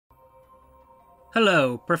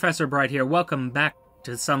Hello, Professor Bright here. Welcome back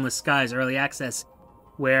to Sunless Skies Early Access,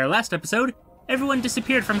 where last episode, everyone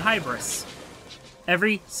disappeared from Hybris.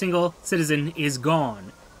 Every single citizen is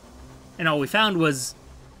gone. And all we found was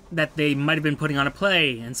that they might have been putting on a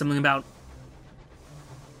play, and something about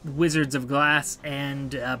wizards of glass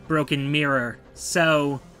and a broken mirror.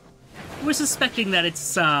 So, we're suspecting that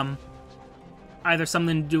it's either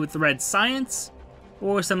something to do with the red science,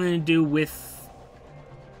 or something to do with,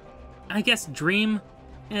 I guess, Dream?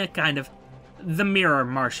 Kind of. The Mirror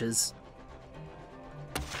Marshes.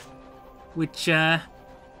 Which,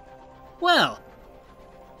 well,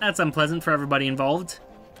 that's unpleasant for everybody involved.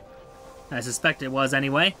 I suspect it was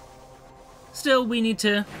anyway. Still, we need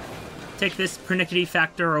to take this pernickety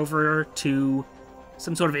factor over to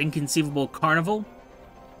some sort of inconceivable carnival,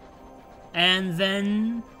 and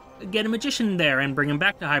then get a magician there and bring him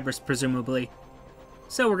back to Hybris, presumably.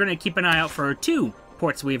 So we're going to keep an eye out for two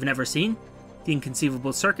ports we've never seen. The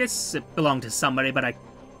Inconceivable Circus, it belonged to somebody, but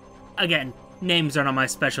again, names are not my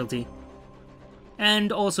specialty.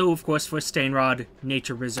 And also, of course, for Stainrod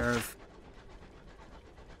Nature Reserve.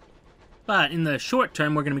 But in the short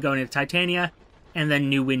term, we're going to be going to Titania, and then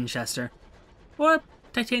New Winchester. Or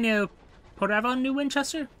Titania, Port Avon, New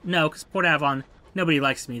Winchester? No, because Port Avon, nobody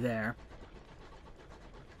likes me there.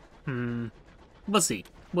 We'll see.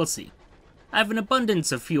 We'll see. I have an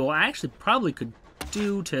abundance of fuel. I actually probably could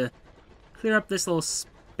do to clear up this little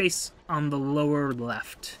space on the lower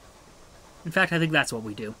left. In fact, I think that's what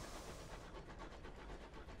we do.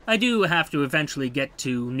 I do have to eventually get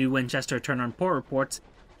to New Winchester, turn on port reports,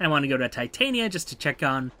 and I want to go to Titania just to check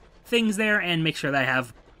on things there and make sure that I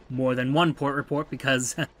have more than one port report,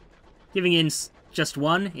 because giving in just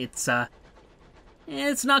one, it's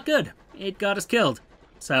not good. It got us killed.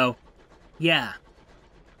 So, yeah.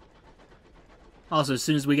 Also, as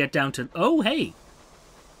soon as we get down to... Oh, hey!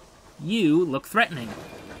 You look threatening.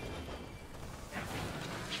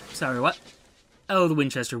 Sorry, what? Oh, the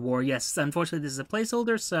Winchester War. Yes, unfortunately this is a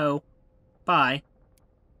placeholder, so... Bye.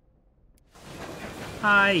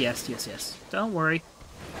 Hi, yes, yes, yes. Don't worry.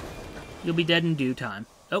 You'll be dead in due time.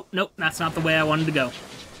 Oh, nope, that's not the way I wanted to go.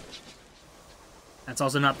 That's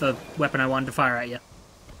also not the weapon I wanted to fire at you.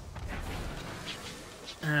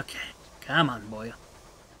 Okay, come on, boy.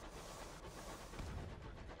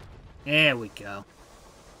 There we go.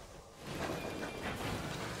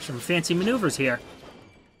 Some fancy maneuvers here.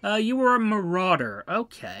 You were a marauder.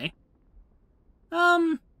 Okay.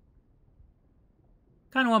 Kind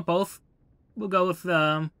of want both. We'll go with,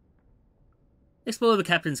 explore the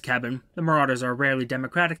captain's cabin. The marauders are rarely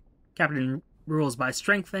democratic. Captain rules by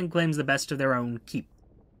strength and claims the best of their own keep.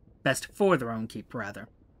 Best for their own keep, rather.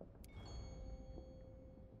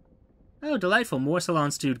 Oh, delightful. More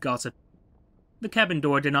salon-stewed gossip. The cabin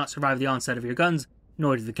door did not survive the onset of your guns,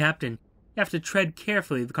 nor did the captain. You have to tread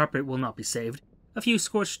carefully, the carpet will not be saved. A few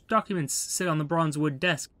scorched documents sit on the bronzewood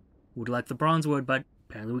desk. Would like the bronzewood, but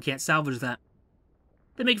apparently we can't salvage that.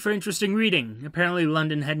 They make for interesting reading. Apparently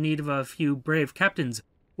London had need of a few brave captains,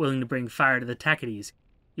 willing to bring fire to the Tacketies.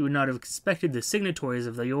 You would not have expected the signatories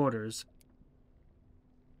of the orders.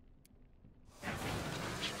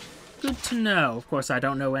 Good to know. Of course, I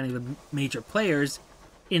don't know any of the major players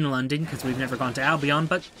in London, because we've never gone to Albion,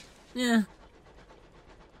 but, yeah.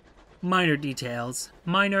 Minor details.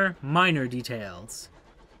 Minor details.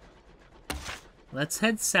 Let's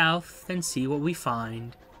head south and see what we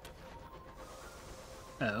find.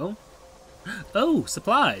 Oh. Oh,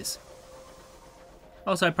 supplies!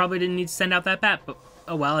 Also, I probably didn't need to send out that bat, but,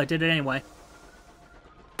 oh well, I did it anyway.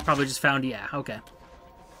 Probably just found, yeah, okay.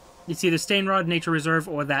 It's either Stainrod Nature Reserve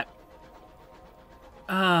or that...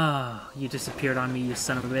 Ah, you disappeared on me, you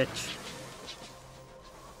son of a bitch.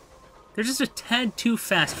 They're just a tad too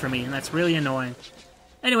fast for me, and that's really annoying.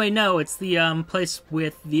 Anyway, no, it's the, place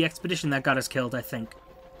with the expedition that got us killed, I think.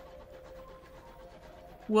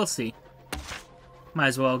 We'll see. Might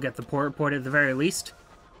as well get the port report at the very least.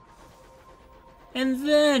 And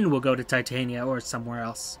then we'll go to Titania or somewhere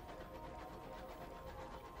else.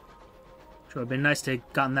 Which would have been nice to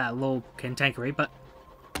have gotten that little cantankerity, but...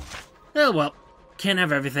 Oh well. Can't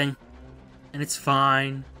have everything. And it's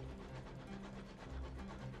fine.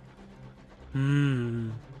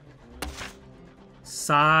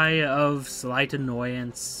 Sigh of slight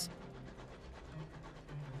annoyance.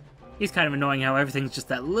 It's kind of annoying how everything's just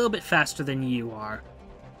that little bit faster than you are.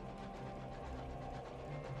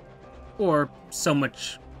 Or so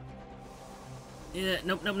much... Yeah,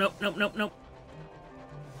 nope.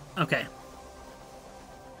 Okay.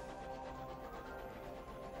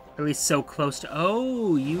 At least so close to...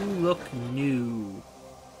 Oh, you look new.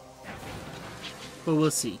 But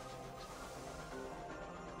we'll see.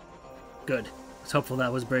 Good. I was hopeful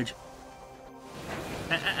that was bridge.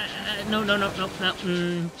 No.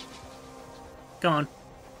 Come on.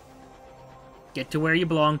 Get to where you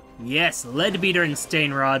belong. Yes, Leadbeater and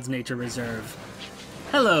Stainrod's Nature Reserve.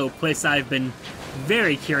 Hello, place I've been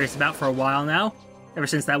very curious about for a while now, ever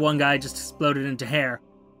since that one guy just exploded into hair.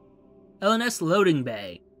 L&S Loading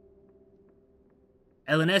Bay.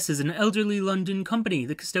 L&S is an elderly London company,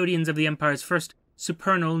 the custodians of the Empire's first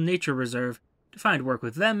supernal nature reserve. To find work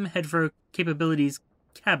with them, head for Capabilities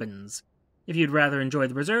Cabins. If you'd rather enjoy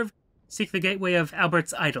the reserve, seek the gateway of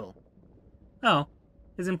Albert's Idol. Oh,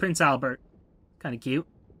 isn't Prince Albert? Kinda cute.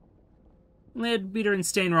 Leadbeater and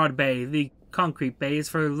Stainrod Bay, the concrete bay, is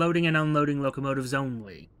for loading and unloading locomotives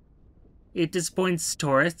only. It disappoints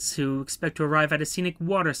tourists who expect to arrive at a scenic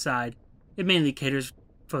waterside. It mainly caters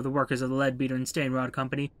for the workers of the Leadbeater and Stainrod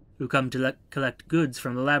Company, who come to collect goods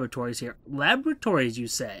from the laboratories here. Laboratories, you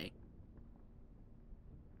say?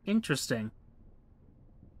 Interesting.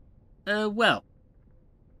 Well.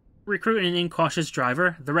 Recruit an incautious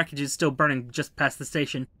driver. The wreckage is still burning just past the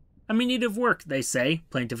station. I'm in need of work, they say,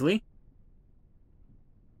 plaintively.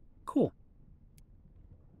 Cool.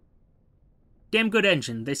 Damn good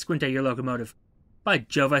engine. They squint at your locomotive. By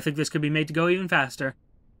Jove, I think this could be made to go even faster.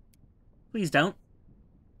 Please don't.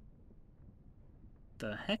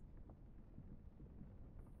 The heck?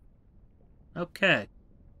 Okay.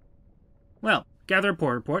 Well, gather a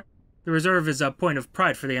report. The reserve is a point of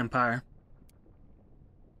pride for the Empire.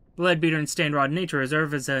 The Leadbeater and Stainrod Nature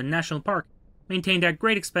Reserve is a national park, maintained at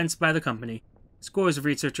great expense by the company. Scores of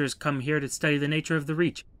researchers come here to study the nature of the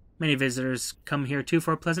Reach. Many visitors come here too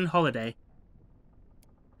for a pleasant holiday.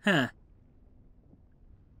 Huh.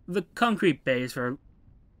 The concrete bay is for...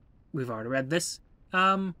 We've already read this.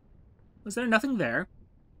 Was there nothing there?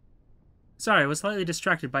 Sorry, I was slightly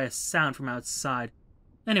distracted by a sound from outside.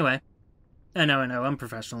 Anyway. I know, I'm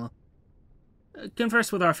professional.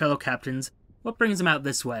 Converse with our fellow captains. What brings them out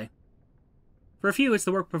this way? For a few, it's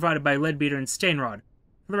the work provided by Leadbeater and Stainrod.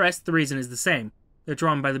 For the rest, the reason is the same. They're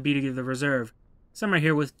drawn by the beauty of the reserve. Some are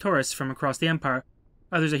here with tourists from across the Empire.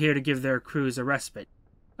 Others are here to give their crews a respite.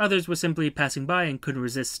 Others were simply passing by and couldn't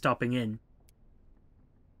resist stopping in.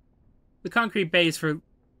 The concrete bay is for...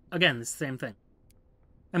 Again, the same thing.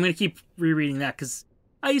 I'm going to keep rereading that, because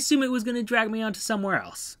I assume it was going to drag me onto somewhere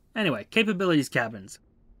else. Anyway, Capabilities Cabins.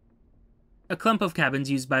 A clump of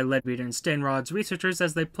cabins used by Leadbeater and Stainrod's researchers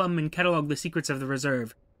as they plumb and catalog the secrets of the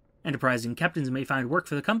reserve. Enterprising captains may find work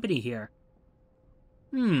for the company here.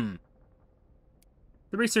 The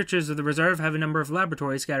researchers of the reserve have a number of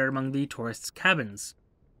laboratories scattered among the tourists' cabins.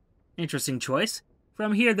 Interesting choice.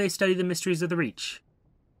 From here they study the mysteries of the Reach.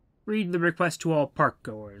 Read the request to all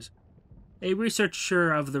park-goers. A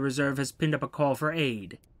researcher of the reserve has pinned up a call for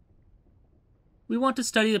aid. We want to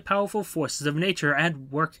study the powerful forces of nature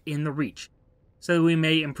at work in the Reach, so that we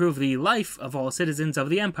may improve the life of all citizens of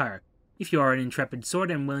the Empire. If you are an intrepid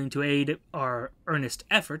sort and willing to aid our earnest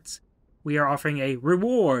efforts, we are offering a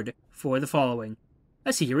reward for the following.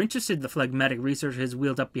 I see you're interested, the phlegmatic researcher has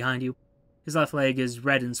wheeled up behind you. His left leg is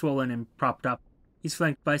red and swollen and propped up. He's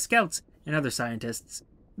flanked by scouts and other scientists.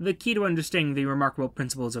 The key to understanding the remarkable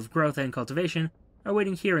principles of growth and cultivation are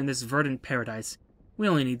waiting here in this verdant paradise. We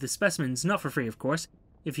only need the specimens, not for free, of course.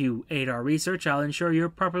 If you aid our research, I'll ensure you're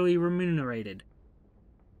properly remunerated.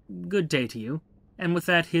 Good day to you. And with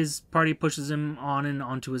that, his party pushes him on and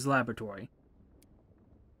onto his laboratory.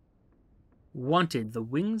 Wanted, the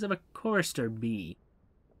wings of a chorister bee.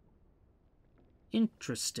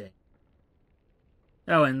 Interesting.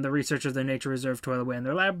 Oh, and the researchers of the Nature Reserve toil away in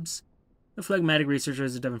their labs. The phlegmatic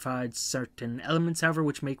researchers have identified certain elements, however,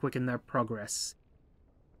 which may quicken their progress.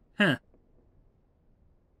 Huh.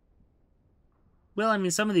 Well, I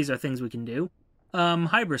mean, some of these are things we can do.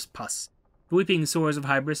 Hybris pus. The weeping sores of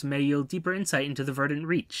Hybris may yield deeper insight into the verdant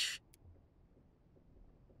Reach.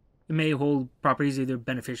 It may hold properties either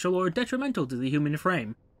beneficial or detrimental to the human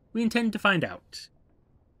frame. We intend to find out.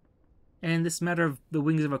 And this matter of the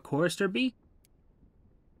wings of a chorister bee?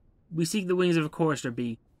 We seek the wings of a chorister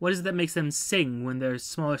bee. What is it that makes them sing when their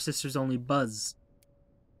smaller sisters only buzz?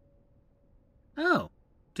 Oh.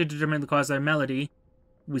 To determine the cause of their melody,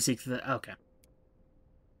 we seek the... Okay.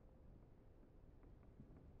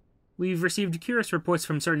 We've received curious reports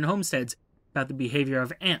from certain homesteads about the behavior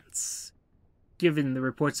of ants. Given the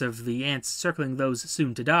reports of the ants circling those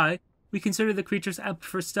soon to die, we consider the creatures apt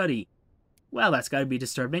for study. Well, that's gotta be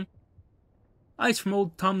disturbing. Ice from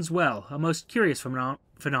Old Tom's Well, a most curious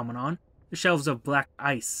phenomenon. The shelves of black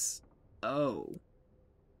ice. Oh.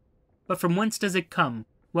 But from whence does it come?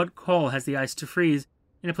 What call has the ice to freeze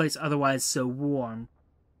in a place otherwise so warm?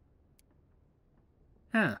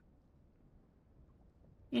 Huh.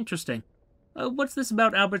 Interesting. What's this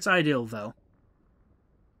about Albert's ideal, though?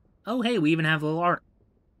 Oh, hey, we even have a little art.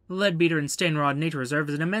 The Leadbeater and Stainrod Nature Reserve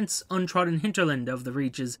is an immense, untrodden hinterland of the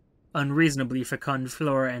Reach's unreasonably fecund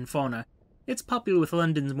flora and fauna. It's popular with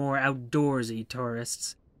London's more outdoorsy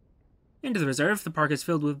tourists. Into the reserve, the park is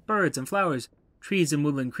filled with birds and flowers, trees and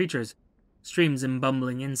woodland creatures, streams and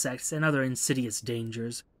bumbling insects, and other insidious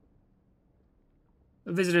dangers.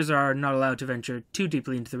 Visitors are not allowed to venture too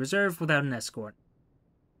deeply into the reserve without an escort.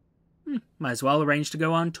 Might as well arrange to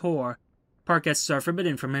go on tour. Park guests are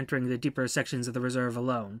forbidden from entering the deeper sections of the reserve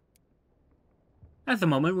alone. At the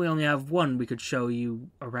moment, we only have one we could show you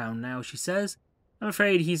around now, she says. I'm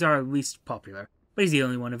afraid he's our least popular, but he's the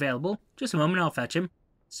only one available. Just a moment, I'll fetch him.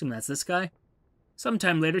 Assume that's this guy.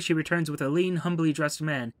 Sometime later, she returns with a lean, humbly dressed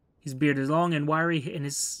man. His beard is long and wiry, and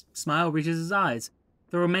his smile reaches his eyes.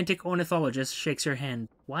 The romantic ornithologist shakes her hand.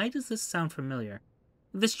 Why does this sound familiar?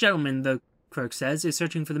 This gentleman, the clerk says, is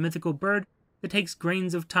searching for the mythical bird that takes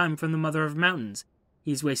grains of time from the mother of mountains.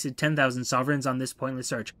 He's wasted 10,000 sovereigns on this pointless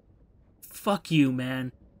search. Fuck you,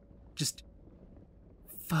 man. Just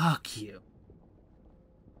fuck you.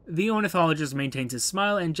 The ornithologist maintains his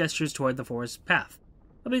smile and gestures toward the forest path.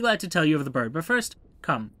 I'll be glad to tell you of the bird, but first,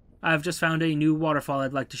 come. I've just found a new waterfall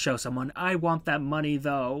I'd like to show someone. I want that money,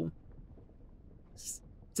 though.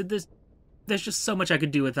 There's just so much I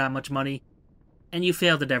could do with that much money. And you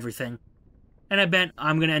failed at everything. And I bet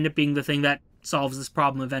I'm going to end up being the thing that solves this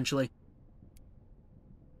problem eventually.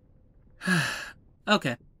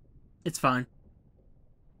 Okay. It's fine.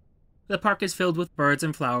 The park is filled with birds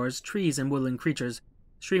and flowers, trees and woodland creatures,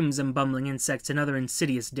 streams and bumbling insects, and other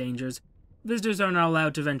insidious dangers. Visitors are not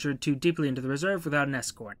allowed to venture too deeply into the reserve without an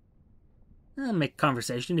escort. I'll make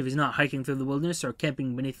conversation if he's not hiking through the wilderness or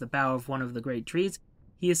camping beneath the bough of one of the great trees.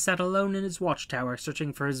 He is sat alone in his watchtower,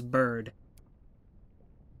 searching for his bird.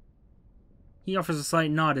 He offers a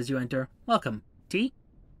slight nod as you enter. Welcome. Tea?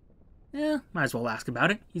 Might as well ask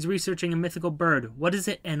about it. He's researching a mythical bird. What is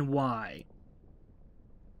it and why?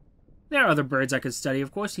 There are other birds I could study,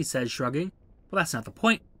 of course, he says, shrugging. But that's not the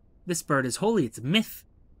point. This bird is holy. It's a myth.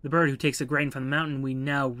 The bird who takes a grain from the mountain we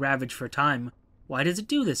now ravage for time. Why does it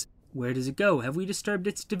do this? Where does it go? Have we disturbed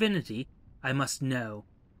its divinity? I must know.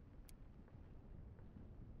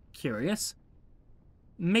 Curious.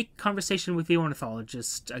 Make conversation with the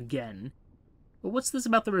ornithologist again. But what's this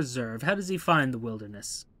about the reserve? How does he find the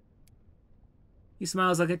wilderness? He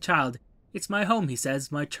smiles like a child. It's my home, he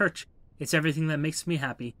says, my church. It's everything that makes me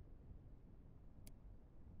happy.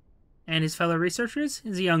 And his fellow researchers?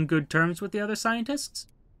 Is he on good terms with the other scientists?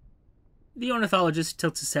 The ornithologist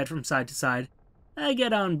tilts his head from side to side. I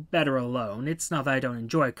get on better alone. It's not that I don't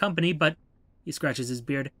enjoy company, but... He scratches his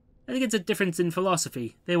beard. I think it's a difference in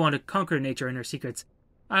philosophy. They want to conquer nature and her secrets.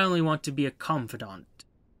 I only want to be a confidant.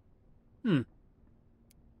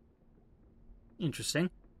 Interesting.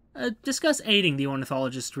 Discuss aiding the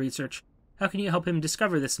ornithologist's research. How can you help him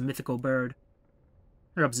discover this mythical bird?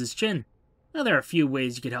 Rubs his chin. Now, there are a few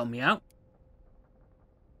ways you could help me out.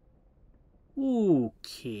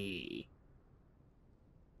 Okay.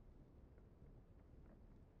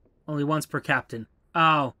 Only once per captain.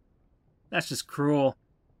 Oh, that's just cruel.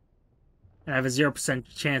 And I have a 0%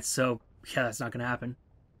 chance, so yeah, that's not going to happen.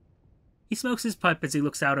 He smokes his pipe as he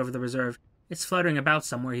looks out over the reserve. It's fluttering about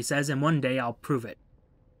somewhere, he says, and one day I'll prove it.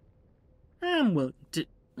 I'm willing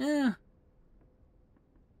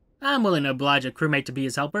to oblige a crewmate to be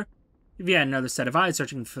his helper. If he had another set of eyes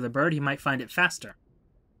searching for the bird, he might find it faster.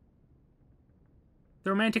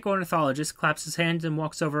 The romantic ornithologist claps his hands and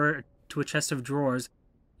walks over to a chest of drawers.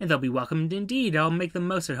 And they'll be welcomed indeed. I'll make them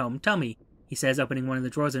most at home. Tell me, he says, opening one of the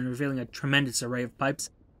drawers and revealing a tremendous array of pipes.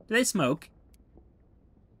 Do they smoke?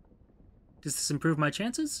 Does this improve my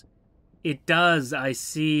chances? It does. I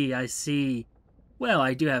see. Well,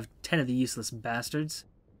 I do have 10 of the useless bastards.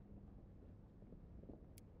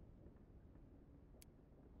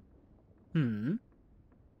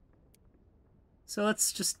 So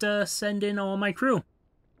let's just send in all my crew.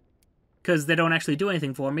 Because they don't actually do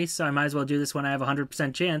anything for me, so I might as well do this when I have a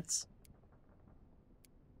 100% chance.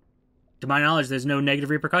 To my knowledge, there's no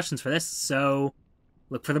negative repercussions for this, so...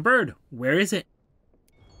 Look for the bird. Where is it?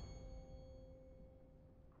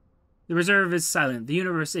 The reserve is silent. The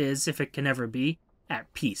universe is, if it can ever be,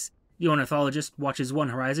 at peace. The ornithologist watches one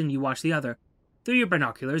horizon, you watch the other. Through your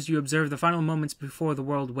binoculars, you observe the final moments before the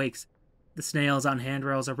world wakes. The snails on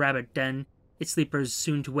handrails, a rabbit den, its sleepers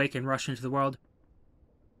soon to wake and rush into the world.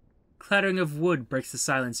 Clattering of wood breaks the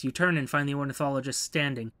silence. You turn and find the ornithologist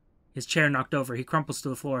standing. His chair knocked over, he crumples to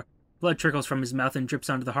the floor. Blood trickles from his mouth and drips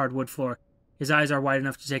onto the hardwood floor. His eyes are wide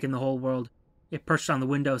enough to take in the whole world. It perched on the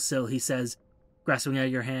window sill, he says, grasping at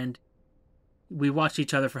your hand. We watched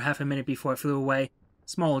each other for half a minute before it flew away.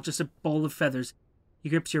 Small, just a bowl of feathers. He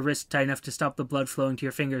grips your wrist tight enough to stop the blood flowing to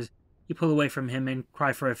your fingers. You pull away from him and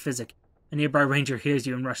cry for a physic. A nearby ranger hears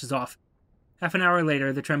you and rushes off. Half an hour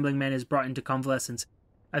later, the trembling man is brought into convalescence.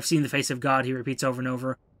 I've seen the face of God, he repeats over and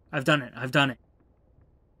over. I've done it, I've done it.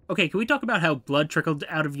 Okay, can we talk about how blood trickled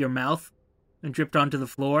out of your mouth and dripped onto the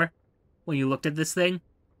floor when you looked at this thing?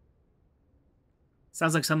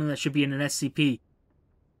 Sounds like something that should be in an SCP.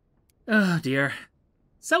 Oh, dear.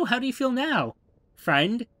 So, how do you feel now,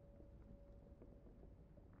 friend?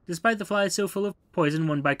 Despite the flies so full of poison,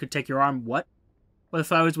 one bite could take your arm. What? Well, the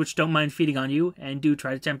flowers which don't mind feeding on you, and do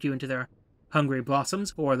try to tempt you into their hungry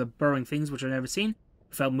blossoms, or the burrowing things which are never seen,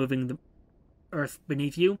 without moving the earth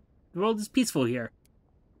beneath you. The world is peaceful here.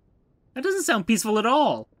 That doesn't sound peaceful at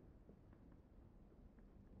all.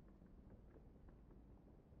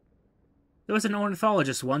 There was an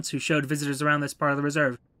ornithologist once who showed visitors around this part of the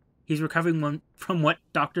reserve. He's recovering from what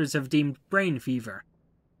doctors have deemed brain fever.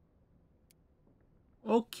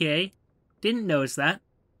 Okay, didn't notice that.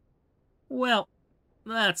 Well,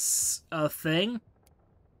 that's a thing.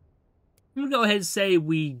 I'm gonna go ahead and say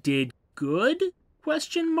we did good?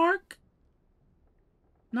 Question mark?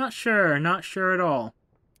 Not sure at all.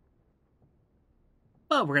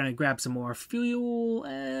 But we're gonna grab some more fuel.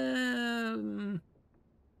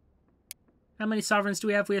 How many sovereigns do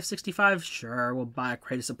we have? We have 65? Sure, we'll buy a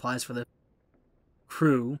crate of supplies for the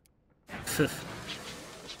crew.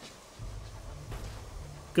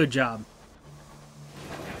 Good job.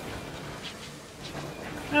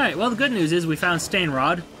 Alright, well the good news is we found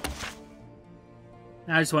Stainrod.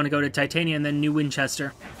 Now I just want to go to Titania and then New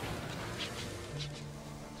Winchester.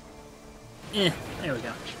 There we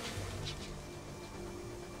go.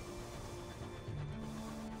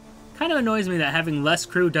 Kind of annoys me that having less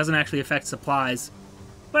crew doesn't actually affect supplies.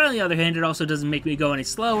 But on the other hand, it also doesn't make me go any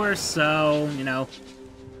slower, so, you know,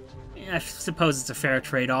 I suppose it's a fair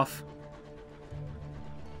trade-off.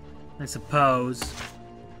 I suppose.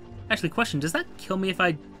 Actually, question, does that kill me if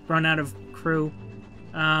I run out of crew?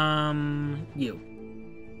 You.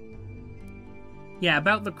 Yeah,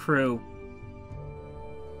 about the crew.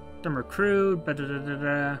 I'm recruit,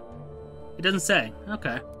 It doesn't say.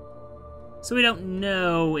 Okay. So we don't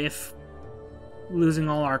know if losing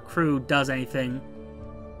all our crew does anything.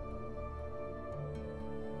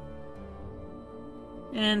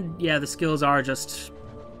 And, yeah, the skills are just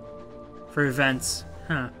for events.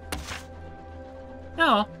 Huh.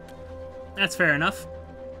 Oh, that's fair enough.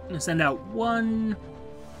 I'm gonna send out one.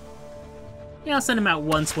 Yeah, I'll send him out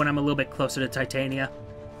once when I'm a little bit closer to Titania.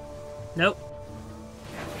 Nope.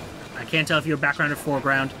 I can't tell if you're background or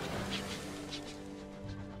foreground.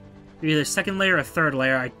 You're either second layer or third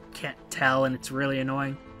layer, I can't tell, and it's really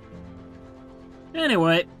annoying.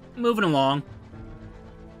 Anyway, moving along.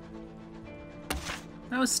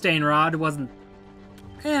 That was Stainrod. It wasn't...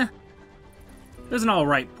 It was an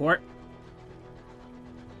alright port.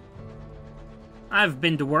 I've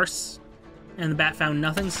been to worse, and the bat found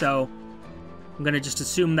nothing, so I'm gonna just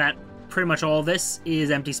assume that pretty much all this is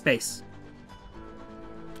empty space.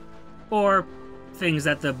 Or things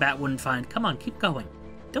that the bat wouldn't find. Come on, keep going.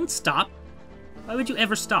 Don't stop. Why would you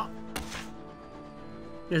ever stop?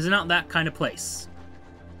 This is not that kind of place.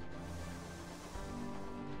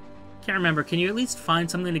 Can't remember. Can you at least find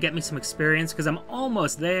something to get me some experience? Because I'm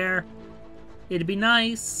almost there. It'd be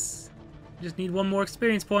nice. Just need one more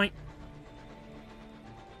experience point.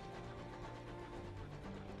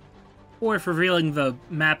 Or if revealing the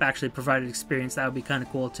map actually provided experience, that would be kind of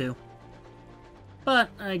cool too. But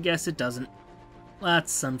I guess it doesn't.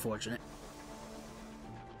 That's unfortunate.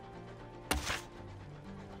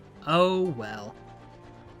 Oh well.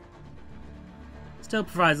 Still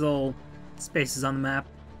provides little spaces on the map.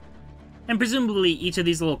 And presumably each of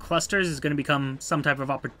these little clusters is going to become some type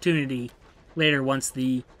of opportunity later once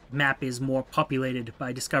the map is more populated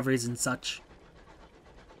by discoveries and such.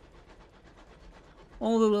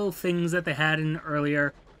 All the little things that they had in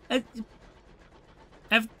earlier.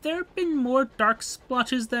 Have there been more dark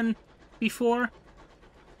splotches than before?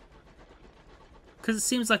 Because it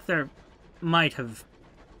seems like there might have.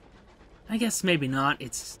 I guess maybe not.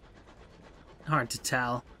 It's hard to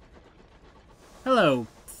tell. Hello,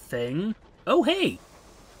 thing. Oh, hey!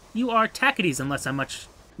 You are Tacites, unless I'm much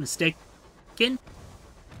mistaken.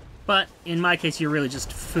 But in my case, you're really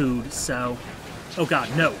just food, so... Oh god,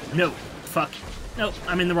 no, no, fuck. No,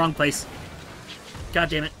 I'm in the wrong place. God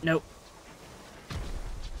damn it, no.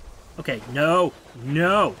 Okay, no,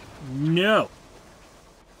 no, no.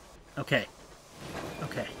 Okay.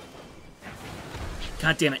 Okay.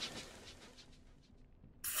 God damn it.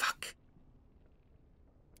 Fuck.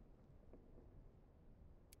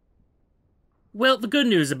 Well, the good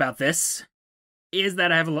news about this is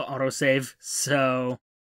that I have a little autosave, so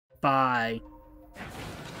bye.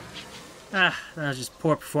 That was just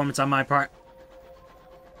poor performance on my part.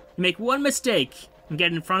 You make one mistake and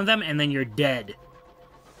get in front of them, and then you're dead.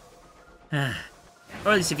 Or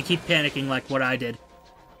at least if you keep panicking like what I did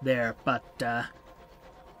there, but,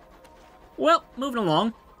 well, moving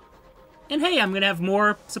along. And hey, I'm gonna have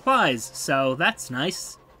more supplies, so that's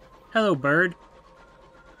nice. Hello, bird.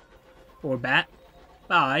 Or bat.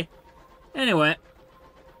 Bye. Anyway.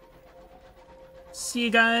 See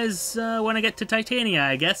you guys when I get to Titania,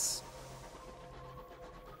 I guess.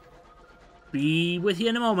 Be with you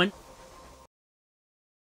in a moment.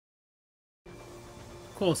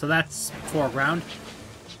 Cool, so that's foreground.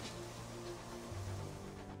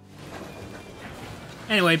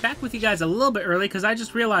 Anyway, back with you guys a little bit early, because I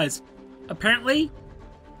just realized, apparently,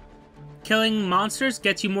 killing monsters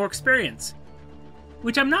gets you more experience.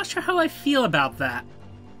 Which I'm not sure how I feel about that.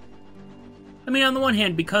 I mean, on the one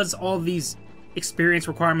hand, because all these experience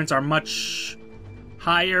requirements are much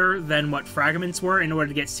higher than what fragments were in order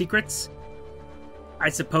to get secrets, I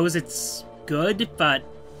suppose it's good, but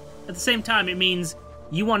at the same time, it means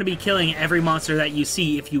you want to be killing every monster that you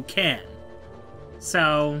see if you can.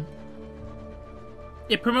 So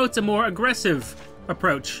it promotes a more aggressive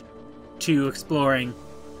approach to exploring,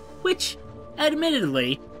 which,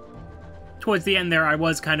 admittedly, towards the end there, I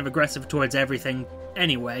was kind of aggressive towards everything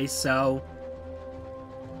anyway, so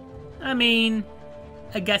I mean,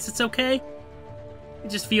 I guess it's okay. It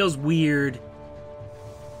just feels weird.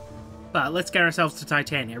 But let's get ourselves to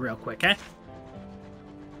Titania real quick, eh?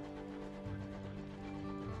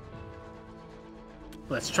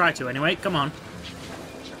 Let's try to, anyway. Come on.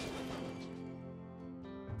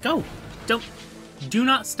 Go! Do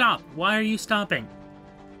not stop. Why are you stopping?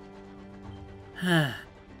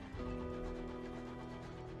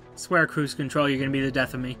 Swear cruise control, you're gonna be the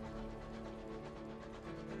death of me.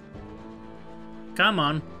 Come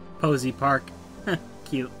on, Posy Park.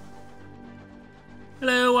 Cute.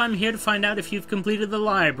 Hello, I'm here to find out if you've completed the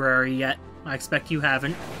library yet. I expect you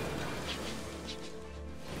haven't.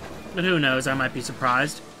 But who knows, I might be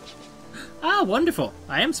surprised. Ah, wonderful.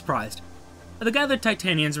 I am surprised. The gathered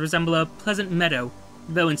Titanians resemble a pleasant meadow,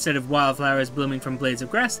 though instead of wildflowers blooming from blades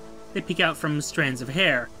of grass, they peek out from strands of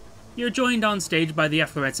hair. You're joined on stage by the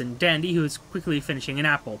efflorescent dandy, who is quickly finishing an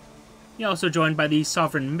apple. You're also joined by the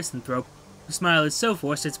sovereign misanthrope, whose smile is so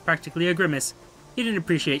forced it's practically a grimace. He didn't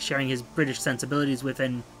appreciate sharing his British sensibilities with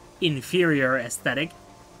an inferior aesthetic,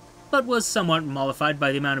 but was somewhat mollified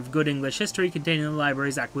by the amount of good English history contained in the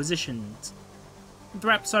library's acquisitions. The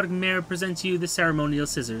rhapsodic mayor presents you the ceremonial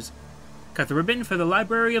scissors. Cut the ribbon for the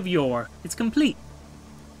library of yore. It's complete.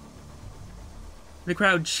 The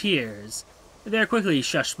crowd cheers. They are quickly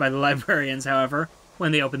shushed by the librarians, however.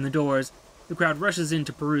 When they open the doors, the crowd rushes in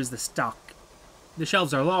to peruse the stock. The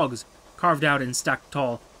shelves are logs, carved out and stacked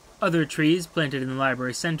tall. Other trees, planted in the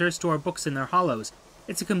library center, store books in their hollows.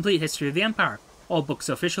 It's a complete history of the Empire. All books,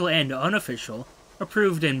 official and unofficial,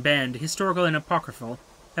 approved and banned, historical and apocryphal,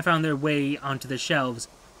 have found their way onto the shelves.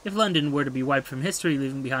 If London were to be wiped from history,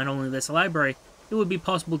 leaving behind only this library, it would be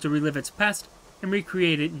possible to relive its past and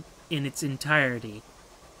recreate it in its entirety.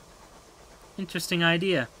 Interesting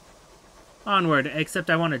idea. Onward, except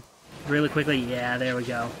I want to really quickly... Yeah, there we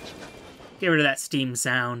go. Get rid of that steam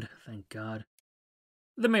sound. Thank God.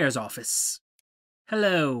 The mayor's office.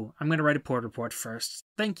 Hello. I'm going to write a port report first.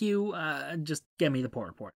 Thank you. Just get me the port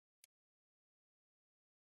report.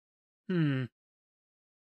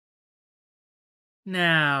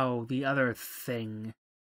 Now, the other thing.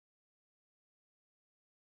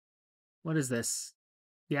 What is this?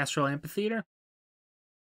 The Astral Amphitheater?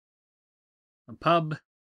 A pub?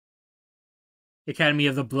 Academy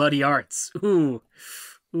of the Bloody Arts. Ooh.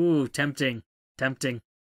 Ooh, tempting. Tempting.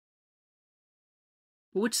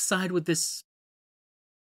 But which side would this...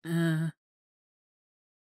 he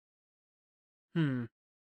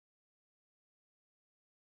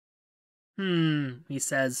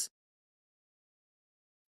says.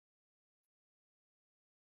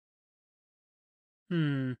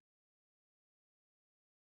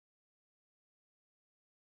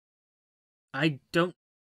 I don't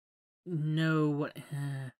know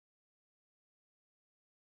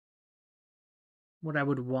what I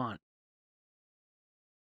would want.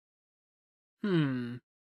 Well,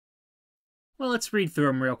 let's read through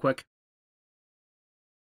them real quick.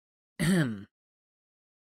 The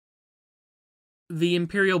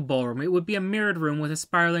Imperial Ballroom. It would be a mirrored room with a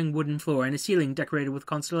spiraling wooden floor and a ceiling decorated with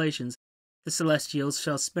constellations. The Celestials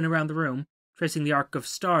shall spin around the room, tracing the arc of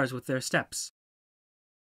stars with their steps.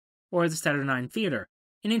 Or the Saturnine Theater,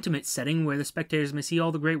 an intimate setting where the spectators may see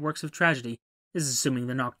all the great works of tragedy. This is assuming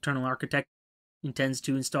the Nocturnal Architect intends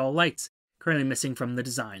to install lights, currently missing from the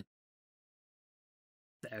design.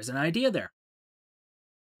 There's an idea there.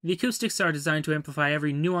 The acoustics are designed to amplify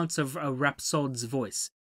every nuance of a rhapsode's voice.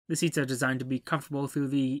 The seats are designed to be comfortable through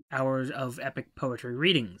the hours of epic poetry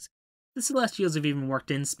readings. The Celestials have even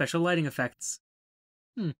worked in special lighting effects.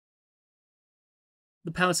 The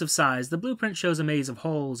Palace of Sighs. The blueprint shows a maze of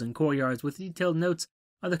halls and courtyards with detailed notes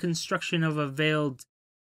on the construction of a veiled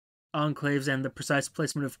enclaves and the precise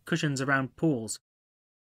placement of cushions around pools.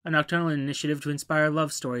 A nocturnal initiative to inspire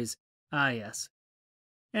love stories. Ah, yes.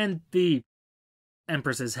 And the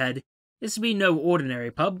Empress's head is to be no ordinary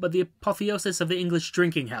pub, but the apotheosis of the English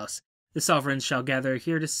drinking house. The sovereigns shall gather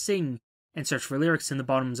here to sing and search for lyrics in the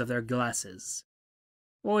bottoms of their glasses.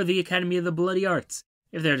 Or the Academy of the Bloody Arts.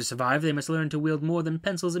 If they are to survive, they must learn to wield more than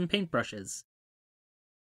pencils and paintbrushes.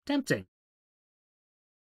 Tempting.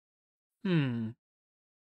 I'm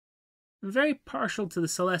very partial to the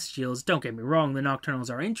Celestials. Don't get me wrong, the Nocturnals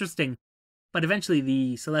are interesting, but eventually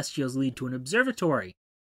the Celestials lead to an observatory.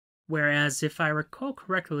 Whereas, if I recall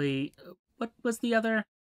correctly, what was the other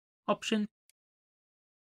option?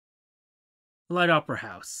 Light Opera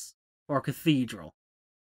House, or Cathedral.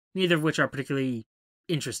 Neither of which are particularly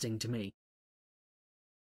interesting to me.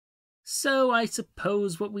 So, I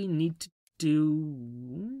suppose what we need to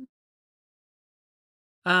do...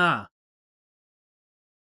 A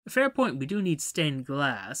fair point, we do need stained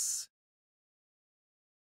glass.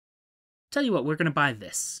 Tell you what, we're going to buy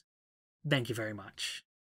this. Thank you very much.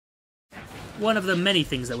 One of the many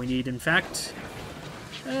things that we need, in fact.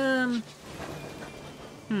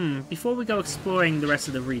 Before we go exploring the rest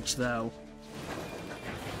of the Reach, though,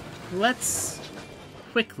 let's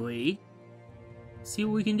quickly see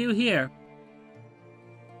what we can do here.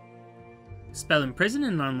 Spell Imprison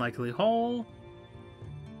in an unlikely hole.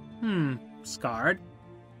 Scarred.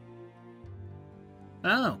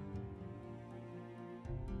 Oh.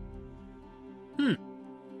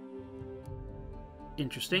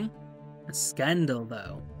 Interesting. A scandal,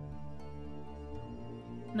 though.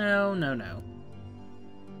 No.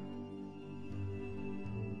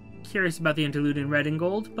 Curious about the interlude in red and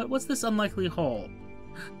gold, but what's this unlikely hall?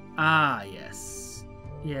 Ah, yes.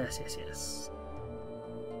 Yes.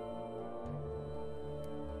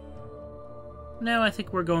 No, I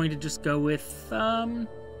think we're going to just go with,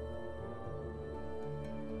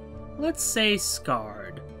 let's say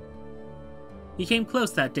Scarred. You came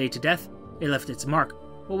close that day to death. It left its mark.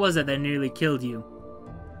 What was it that nearly killed you?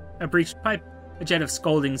 A breached pipe, a jet of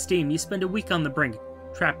scalding steam. You spend a week on the brink,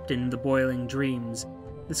 trapped in the boiling dreams.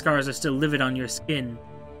 The scars are still livid on your skin.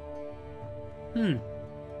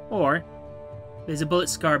 Or, there's a bullet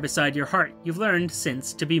scar beside your heart. You've learned,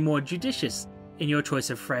 since, to be more judicious in your choice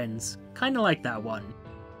of friends. Kinda like that one.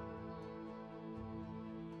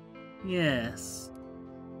 Yes.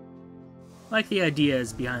 Like the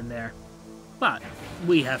ideas behind there. But,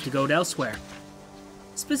 we have to go elsewhere.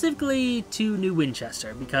 Specifically to New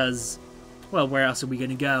Winchester, because, well, where else are we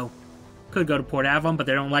gonna go? Could go to Port Avon, but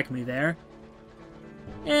they don't like me there.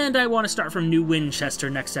 And I want to start from New Winchester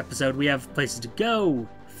next episode. We have places to go,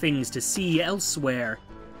 things to see elsewhere,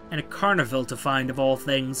 and a carnival to find of all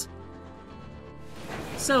things.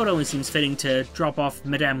 So it only seems fitting to drop off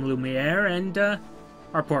Madame Lumiere and,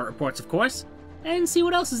 our port reports, of course, and see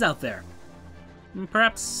what else is out there. And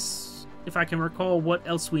perhaps, if I can recall what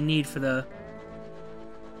else we need for the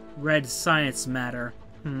red science matter.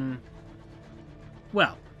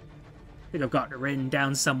 Well, I think I've got it written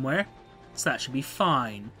down somewhere, so that should be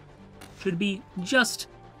fine. Should be just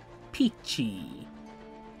peachy.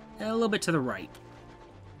 A little bit to the right.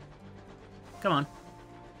 Come on.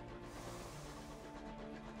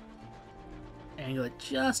 Angle it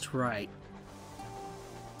just right.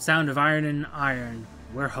 Sound of iron and iron.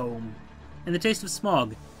 We're home. And the taste of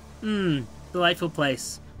smog. Delightful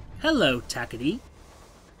place. Hello, Takady.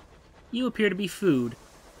 You appear to be food.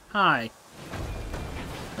 Hi.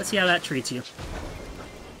 Let's see how that treats you.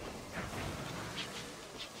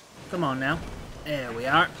 Come on now. There we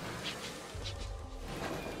are.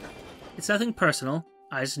 It's nothing personal.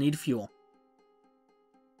 I just need fuel.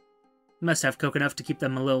 Must have coke enough to keep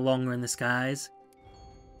them a little longer in the skies.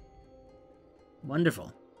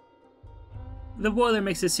 Wonderful. The boiler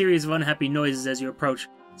makes a series of unhappy noises as you approach.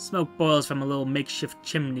 Smoke boils from a little makeshift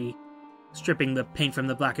chimney, stripping the paint from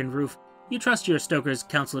the blackened roof. You trust your stoker's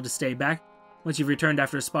counsel to stay back. Once you've returned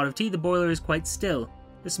after a spot of tea, the boiler is quite still.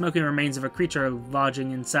 The smoking remains of a creature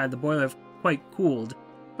lodging inside the boiler have quite cooled,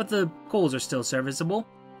 but the coals are still serviceable.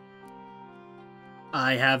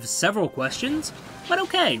 I have several questions, but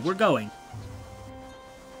okay, we're going.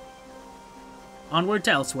 Onward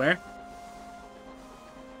to elsewhere.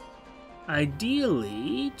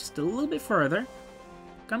 Ideally, just a little bit further.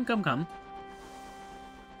 Come, come, come.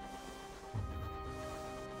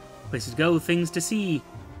 Places to go, things to see.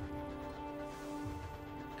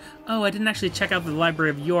 Oh, I didn't actually check out the Library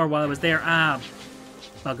of Yore while I was there. Ah,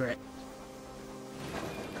 bugger it.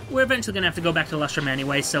 We're eventually going to have to go back to Lustrum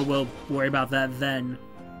anyway, so we'll worry about that then.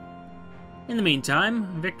 In the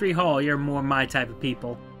meantime, Victory Hall, you're more my type of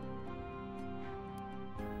people.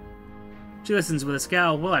 She listens with a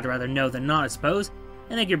scowl. Well, I'd rather know than not, I suppose.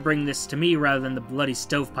 I think you'd bring this to me rather than the bloody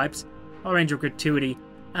stovepipes. I'll arrange a gratuity.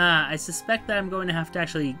 I suspect that I'm going to have to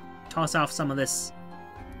actually toss off some of this.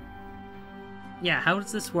 Yeah, how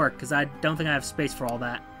does this work? Because I don't think I have space for all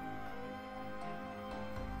that.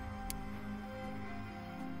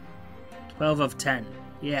 12 of 10.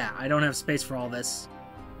 Yeah, I don't have space for all this.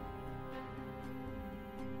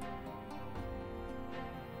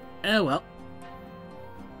 Oh well.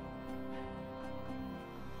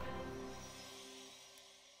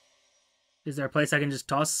 Is there a place I can just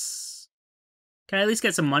toss? Can I at least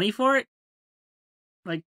get some money for it?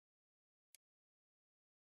 Like,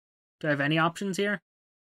 do I have any options here?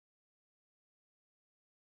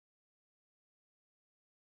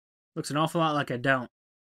 Looks an awful lot like I don't.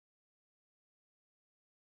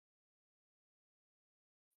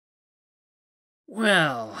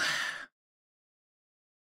 Well,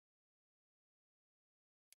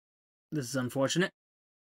 this is unfortunate.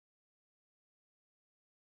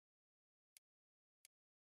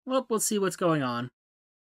 Well, we'll see what's going on.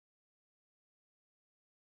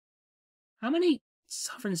 How many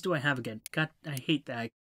sovereigns do I have again? God, I hate that.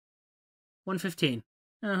 115.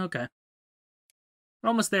 Oh, okay. We're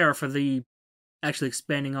almost there for the... actually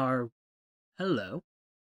expanding our... Hello.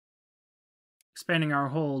 Expanding our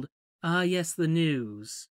hold. Ah, yes, the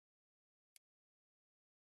news.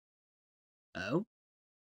 Oh?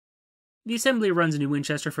 The Assembly runs New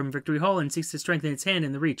Winchester from Victory Hall and seeks to strengthen its hand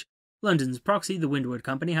in the Reach. London's proxy, the Windward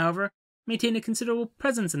Company, however, maintain a considerable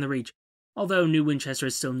presence in the Reach. Although New Winchester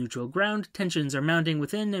is still neutral ground, tensions are mounting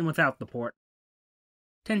within and without the port.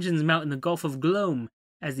 Tensions mount in the Gulf of Gloam,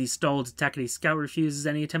 as the stalled Takati scout refuses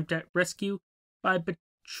any attempt at rescue by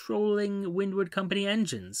patrolling Windward Company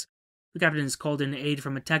engines. The captain has called in aid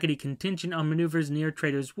from a Takati contingent on maneuvers near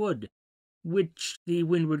Traitor's Wood, which the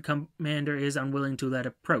Windward commander is unwilling to let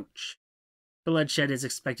approach. Bloodshed is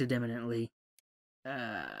expected imminently.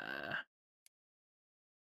 Oh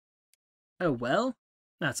well,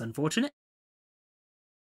 that's unfortunate.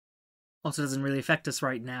 Also doesn't really affect us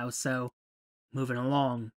right now, so moving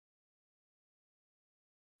along.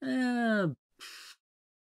 That's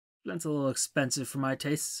a little expensive for my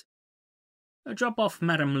tastes. Drop off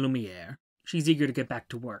Madame Lumiere. She's eager to get back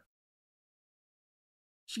to work.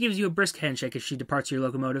 She gives you a brisk handshake as she departs your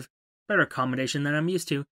locomotive. Better accommodation than I'm used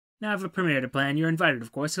to. Now I have a premiere to plan. You're invited,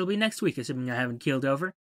 of course. It'll be next week, assuming I haven't keeled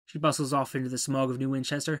over. She bustles off into the smog of New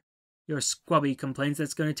Winchester. Your squubby complains that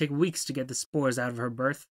it's going to take weeks to get the spores out of her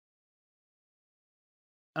berth.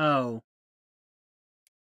 Oh.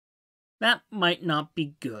 That might not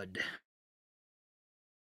be good.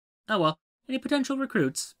 Oh well. Any potential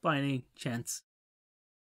recruits, by any chance?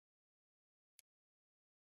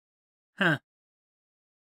 Huh.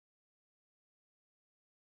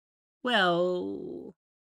 Well...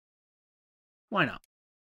 why not?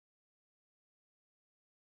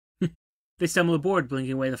 They stumble aboard,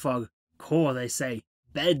 blinking away the fog. Core, they say.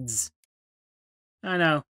 Beds. I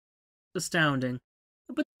know. Astounding.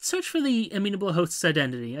 But search for the amenable host's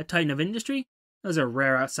identity. A titan of industry? Those are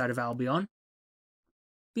rare outside of Albion.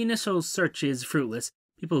 The initial search is fruitless.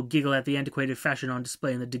 People giggle at the antiquated fashion on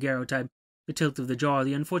display in the daguerreotype, the tilt of the jaw,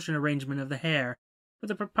 the unfortunate arrangement of the hair. But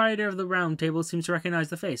the proprietor of the round table seems to recognize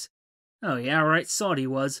the face. Oh yeah, right, sawed he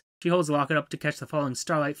was. She holds the locket up to catch the falling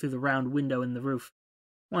starlight through the round window in the roof.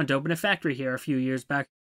 Wanted to open a factory here a few years back.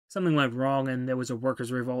 Something went wrong and there was a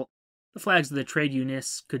workers' revolt. The flags of the trade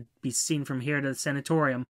unionists could be seen from here to the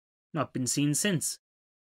sanatorium. Not been seen since.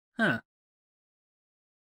 Huh.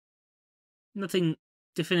 Nothing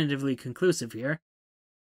definitively conclusive here.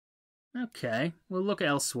 Okay, we'll look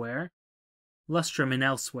elsewhere. Lustrum and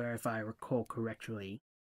elsewhere, if I recall correctly.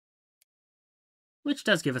 Which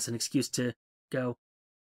does give us an excuse to go.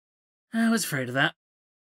 I was afraid of that.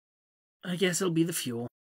 I guess it'll be the fuel.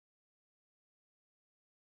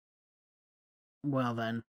 Well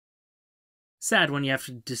then. Sad when you have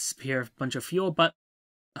to disappear a bunch of fuel, but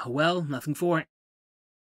oh well, nothing for it.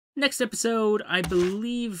 Next episode, I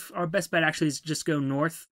believe our best bet actually is just go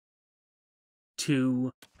north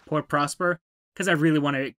to Port Prosper, because I really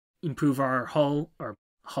want to improve our hold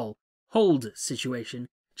situation,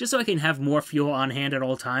 just so I can have more fuel on hand at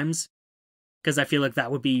all times, because I feel like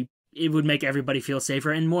that would be, it would make everybody feel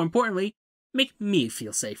safer, and more importantly, make me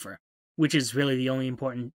feel safer, which is really the only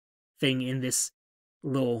important thing in this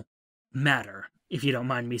little matter, if you don't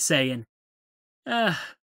mind me saying.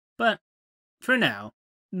 But for now,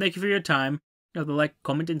 thank you for your time. Note the like,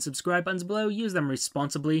 comment, and subscribe buttons below. Use them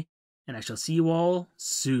responsibly, and I shall see you all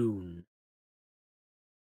soon.